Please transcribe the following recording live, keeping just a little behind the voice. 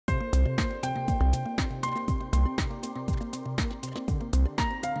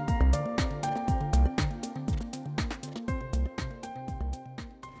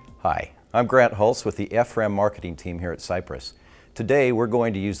Hi, I'm Grant Hulse with the FRAM marketing team here at Cypress. Today we're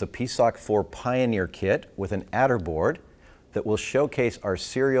going to use the PSOC 4 Pioneer Kit with an adder board that will showcase our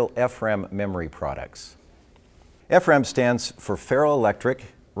serial FRAM memory products. FRAM stands for Ferroelectric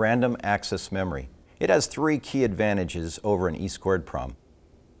Random Access Memory. It has three key advantages over an E2 PROM.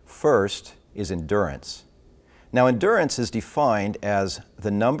 First is endurance. Now, endurance is defined as the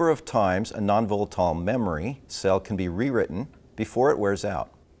number of times a nonvolatile memory cell can be rewritten before it wears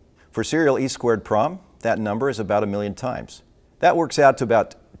out. For serial E2 PROM, that number is about 1,000,000 times. That works out to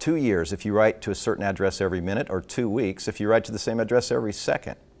about 2 years if you write to a certain address every minute, or 2 weeks if you write to the same address every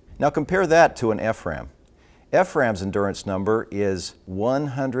second. Now compare that to an FRAM. FRAM's endurance number is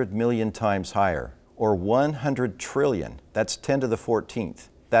 100 million times higher, or 100 trillion. That's 10 to the 14th.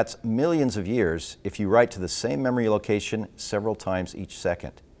 That's millions of years if you write to the same memory location several times each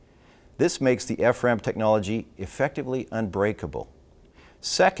second. This makes the FRAM technology effectively unbreakable.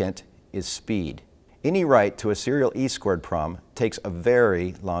 Second is speed. Any write to a serial E2 PROM takes a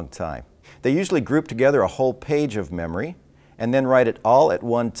very long time. They usually group together a whole page of memory and then write it all at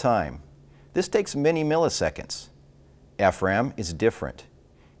one time. This takes many milliseconds. FRAM is different.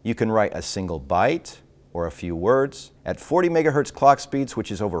 You can write a single byte or a few words at 40 megahertz clock speeds, which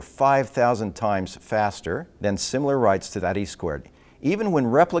is over 5,000 times faster than similar writes to that E2. Even when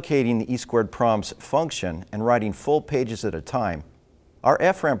replicating the E2 PROM's function and writing full pages at a time, our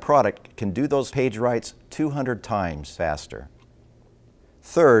FRAM product can do those page writes 200 times faster.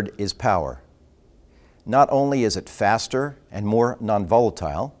 Third is power. Not only is it faster and more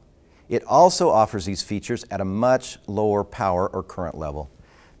non-volatile, it also offers these features at a much lower power or current level.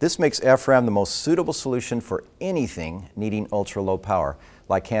 This makes FRAM the most suitable solution for anything needing ultra-low power,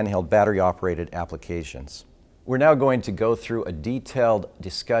 like handheld battery-operated applications. We're now going to go through a detailed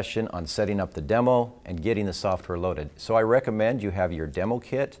discussion on setting up the demo and getting the software loaded. So I recommend you have your demo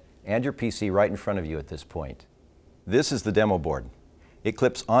kit and your PC right in front of you at this point. This is the demo board. It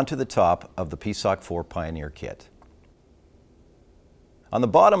clips onto the top of the PSOC 4 Pioneer Kit. On the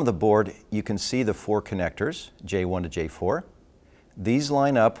bottom of the board, you can see the 4 connectors, J1 to J4. These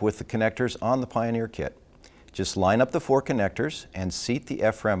line up with the connectors on the Pioneer Kit. Just line up the 4 connectors and seat the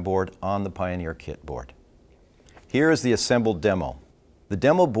FRAM board on the Pioneer Kit board. Here is the assembled demo. The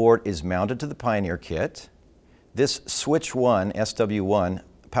demo board is mounted to the Pioneer Kit. This switch 1, SW1,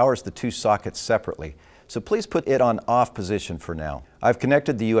 powers the 2 sockets separately, so please put it on off position for now. I've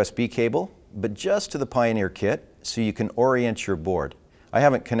connected the USB cable, but just to the Pioneer Kit so you can orient your board. I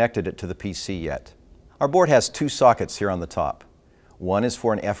haven't connected it to the PC yet. Our board has 2 sockets here on the top. One is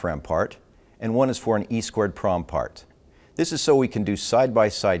for an FRAM part, and one is for an E2 PROM part. This is so we can do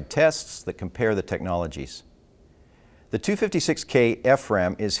side-by-side tests that compare the technologies. The 256K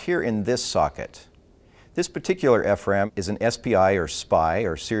FRAM is here in this socket. This particular FRAM is an SPI or SPI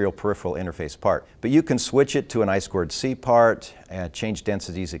or serial peripheral interface part, but you can switch it to an I2C part, change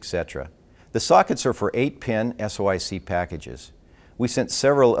densities, etc. The sockets are for 8-pin SOIC packages. We sent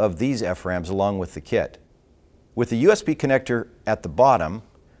several of these FRAMs along with the kit. With the USB connector at the bottom,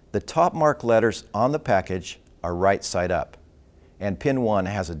 the top marked letters on the package are right side up, and pin 1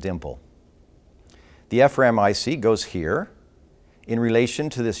 has a dimple. The FRAM IC goes here in relation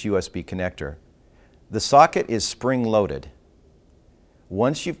to this USB connector. The socket is spring loaded.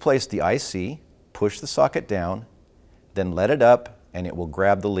 Once you've placed the IC, push the socket down, then let it up and it will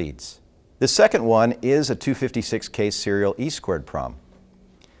grab the leads. The second one is a 256K serial E2 PROM.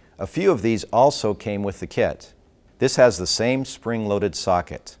 A few of these also came with the kit. This has the same spring-loaded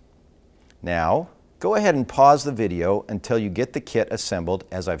socket. Now, go ahead and pause the video until you get the kit assembled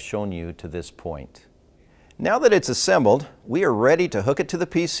as I've shown you to this point. Now that it's assembled, we are ready to hook it to the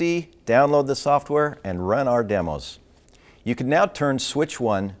PC, download the software, and run our demos. You can now turn switch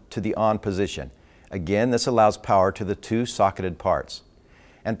 1 to the on position. Again, this allows power to the 2 socketed parts.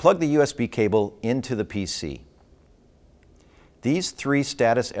 And plug the USB cable into the PC. These 3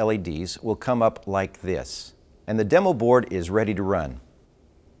 status LEDs will come up like this, and the demo board is ready to run.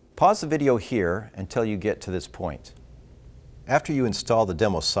 Pause the video here until you get to this point. After you install the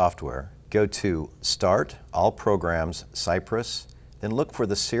demo software, go to Start, All Programs, Cypress, then look for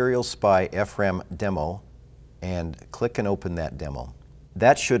the Serial SPI FRAM demo and click and open that demo.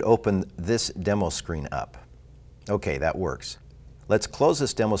 That should open this demo screen up. Okay, that works. Let's close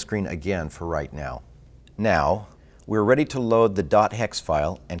this demo screen again for right now. Now, we're ready to load the .hex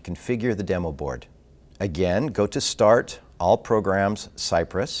file and configure the demo board. Again, go to Start, All Programs,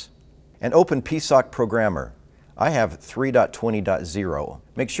 Cypress, and open PSOC Programmer. I have 3.20.0.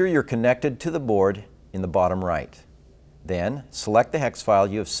 Make sure you're connected to the board in the bottom right. Then, select the hex file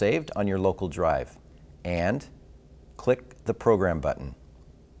you have saved on your local drive and click the Program button.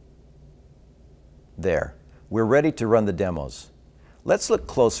 There, we're ready to run the demos. Let's look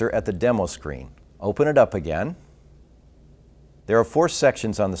closer at the demo screen. Open it up again. There are 4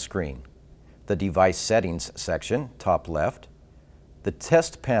 sections on the screen. The Device Settings section, top left, the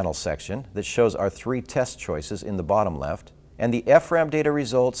Test Panel section that shows our 3 test choices in the bottom left, and the FRAM data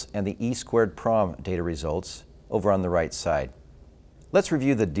results and the E2PROM data results over on the right side. Let's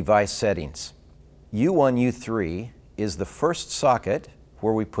review the device settings. U1, U3 is the first socket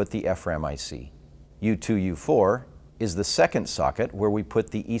where we put the FRAM IC. U2, U4 is the second socket where we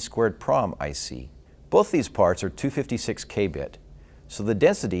put the E2PROM IC. Both these parts are 256 kbit, so the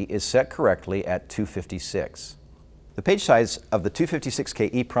density is set correctly at 256. The page size of the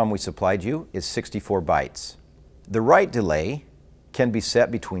 256K EEPROM we supplied you is 64 bytes. The write delay can be set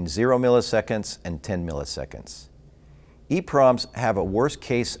between 0 milliseconds and 10 milliseconds. EEPROMs have a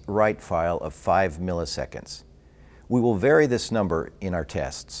worst-case write file of 5 milliseconds. We will vary this number in our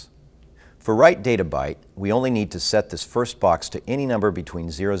tests. For write data byte, we only need to set this first box to any number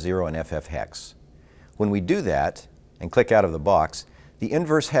between 00 and FF hex. When we do that and click out of the box, the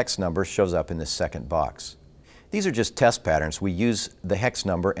inverse hex number shows up in this second box. These are just test patterns we use the hex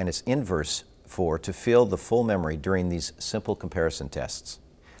number and its inverse for to fill the full memory during these simple comparison tests.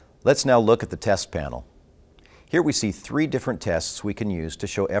 Let's now look at the test panel. Here we see 3 different tests we can use to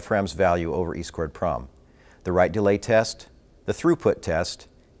show FRAM's value over E2PROM. The write delay test, the throughput test,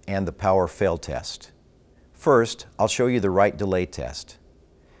 and the power fail test. First, I'll show you the write delay test.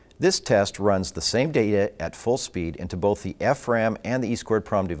 This test runs the same data at full speed into both the FRAM and the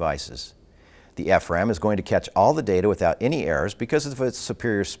E2PROM devices. The FRAM is going to catch all the data without any errors because of its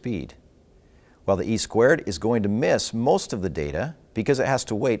superior speed, while the E2 is going to miss most of the data because it has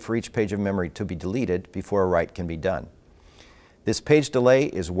to wait for each page of memory to be deleted before a write can be done. This page delay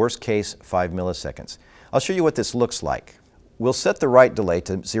is worst case 5 milliseconds. I'll show you what this looks like. We'll set the write delay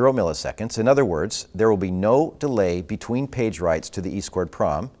to 0 milliseconds. In other words, there will be no delay between page writes to the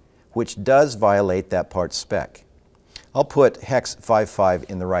E2PROM, which does violate that part's spec. I'll put hex 55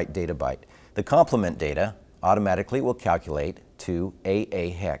 in the write data byte. The complement data automatically will calculate to AA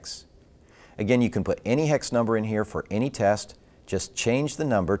hex. Again, you can put any hex number in here for any test. Just change the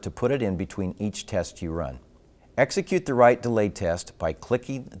number to put it in between each test you run. Execute the write delay test by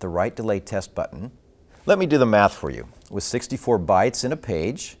clicking the write delay test button. Let me do the math for you. With 64 bytes in a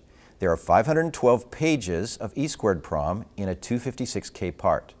page, there are 512 pages of E2PROM in a 256K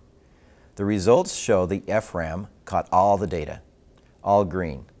part. The results show the FRAM caught all the data, all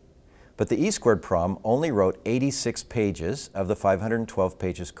green. But the E2PROM only wrote 86 pages of the 512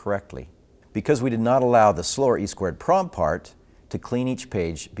 pages correctly, because we did not allow the slower E2PROM part to clean each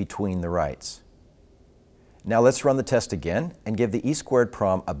page between the writes. Now let's run the test again and give the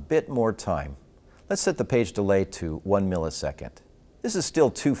E2PROM a bit more time. Let's set the page delay to 1 millisecond. This is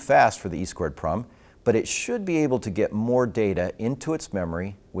still too fast for the E2PROM, but it should be able to get more data into its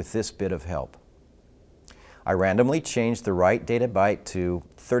memory with this bit of help. I randomly changed the write data byte to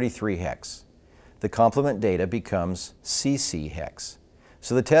 33 hex. The complement data becomes CC hex,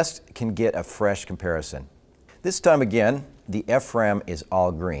 so the test can get a fresh comparison. This time again, the FRAM is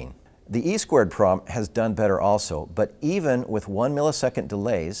all green. The E2PROM has done better also, but even with 1 millisecond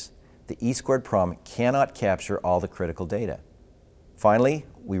delays, the E2PROM cannot capture all the critical data. Finally,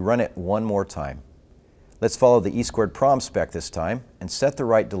 we run it one more time. Let's follow the E2PROM spec this time and set the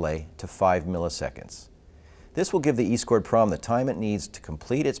write delay to 5 milliseconds. This will give the E2PROM the time it needs to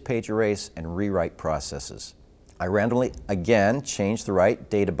complete its page erase and rewrite processes. I randomly again changed the write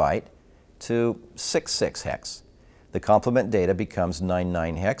data byte to 66 hex. The complement data becomes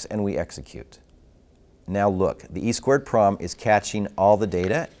 99 hex and we execute. Now look, the E2PROM is catching all the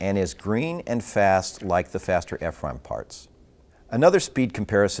data and is green and fast like the faster FRAM parts. Another speed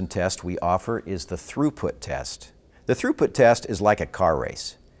comparison test we offer is the throughput test. The throughput test is like a car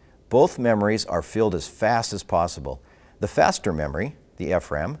race. Both memories are filled as fast as possible. The faster memory, the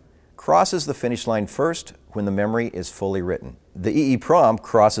FRAM, crosses the finish line first when the memory is fully written. The EEPROM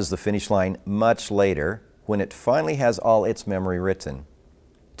crosses the finish line much later when it finally has all its memory written.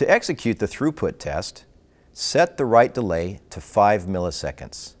 To execute the throughput test, set the write delay to 5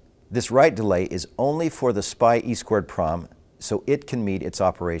 milliseconds. This write delay is only for the SPI E2PROM, so it can meet its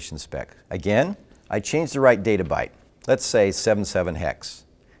operation spec. Again, I changed the write data byte. Let's say 77 hex.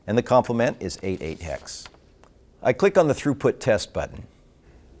 And the complement is 88 hex. I click on the throughput test button.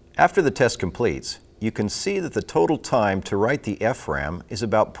 After the test completes, you can see that the total time to write the FRAM is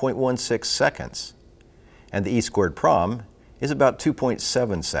about 0.16 seconds, and the E2PROM is about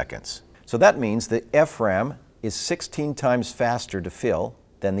 2.7 seconds. So that means the FRAM is 16 times faster to fill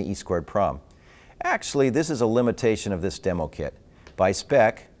than the E2PROM. Actually, this is a limitation of this demo kit. By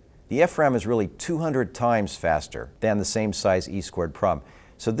spec, The FRAM is really 200 times faster than the same size E² prom,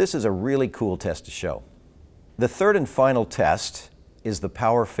 so this is a really cool test to show. The third and final test is the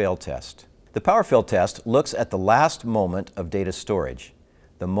power fail test. The power fail test looks at the last moment of data storage,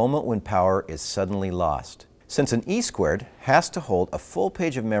 the moment when power is suddenly lost. Since an E² has to hold a full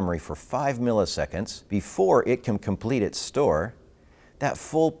page of memory for 5 milliseconds before it can complete its store, that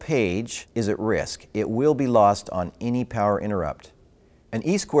full page is at risk. It will be lost on any power interrupt. An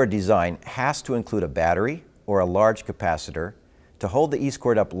E² design has to include a battery or a large capacitor to hold the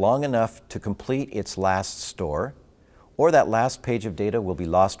E² up long enough to complete its last store, or that last page of data will be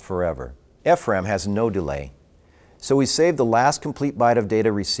lost forever. FRAM has no delay, so we save the last complete byte of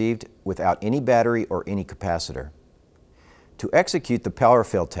data received without any battery or any capacitor. To execute the power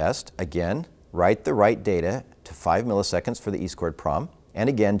fail test, again, write the write data to 5 milliseconds for the E² prom, and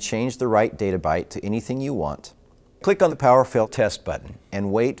again, change the write data byte to anything you want. Click on the power fail test button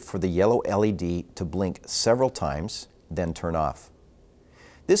and wait for the yellow LED to blink several times, then turn off.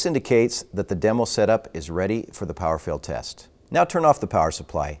 This indicates that the demo setup is ready for the power fail test. Now turn off the power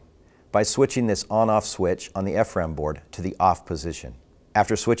supply by switching this on-off switch on the FRAM board to the off position.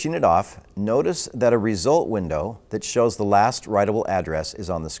 After switching it off, notice that a result window that shows the last writable address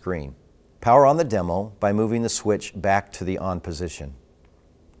is on the screen. Power on the demo by moving the switch back to the on position.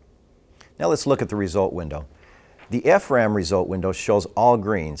 Now let's look at the result window. The FRAM result window shows all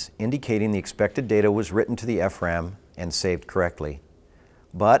greens, indicating the expected data was written to the FRAM and saved correctly.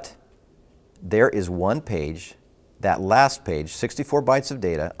 But there is one page, that last page, 64 bytes of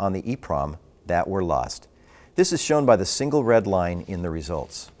data on the EEPROM that were lost. This is shown by the single red line in the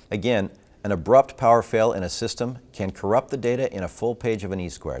results. Again, an abrupt power fail in a system can corrupt the data in a full page of an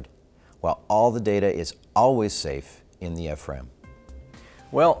E², while all the data is always safe in the FRAM.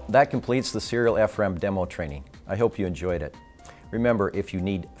 Well, that completes the serial FRAM demo training. I hope you enjoyed it. Remember, if you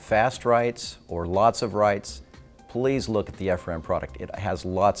need fast writes or lots of writes, please look at the FRAM product. It has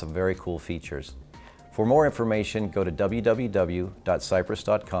lots of very cool features. For more information, go to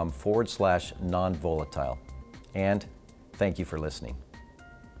www.cypress.com/nonvolatile. And thank you for listening.